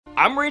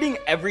I'm rating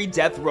every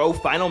death row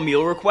final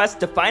meal request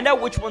to find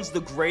out which one's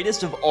the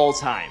greatest of all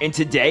time. And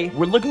today,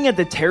 we're looking at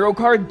the tarot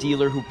card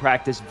dealer who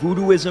practiced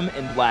voodooism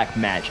and black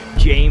magic,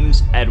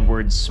 James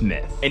Edward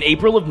Smith. In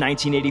April of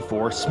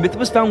 1984, Smith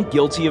was found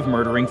guilty of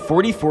murdering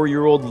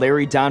 44-year-old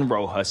Larry Don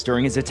Rojas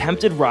during his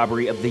attempted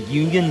robbery of the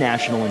Union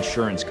National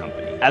Insurance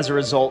Company. As a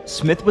result,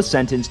 Smith was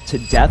sentenced to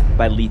death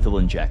by lethal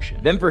injection.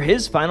 Then for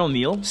his final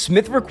meal,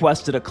 Smith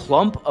requested a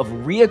clump of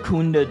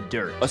Riacunda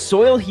dirt, a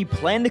soil he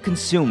planned to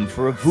consume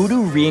for a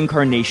voodoo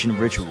reincarnation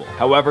ritual.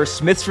 However,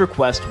 Smith's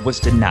request was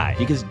denied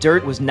because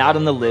dirt was not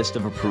on the list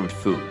of approved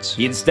foods.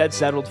 He instead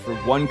settled for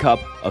 1 cup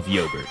of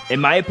yogurt.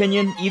 In my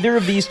opinion, either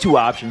of these two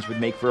options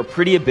would make for a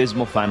pretty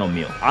abysmal final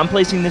meal. I'm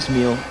placing this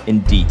meal in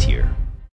D tier.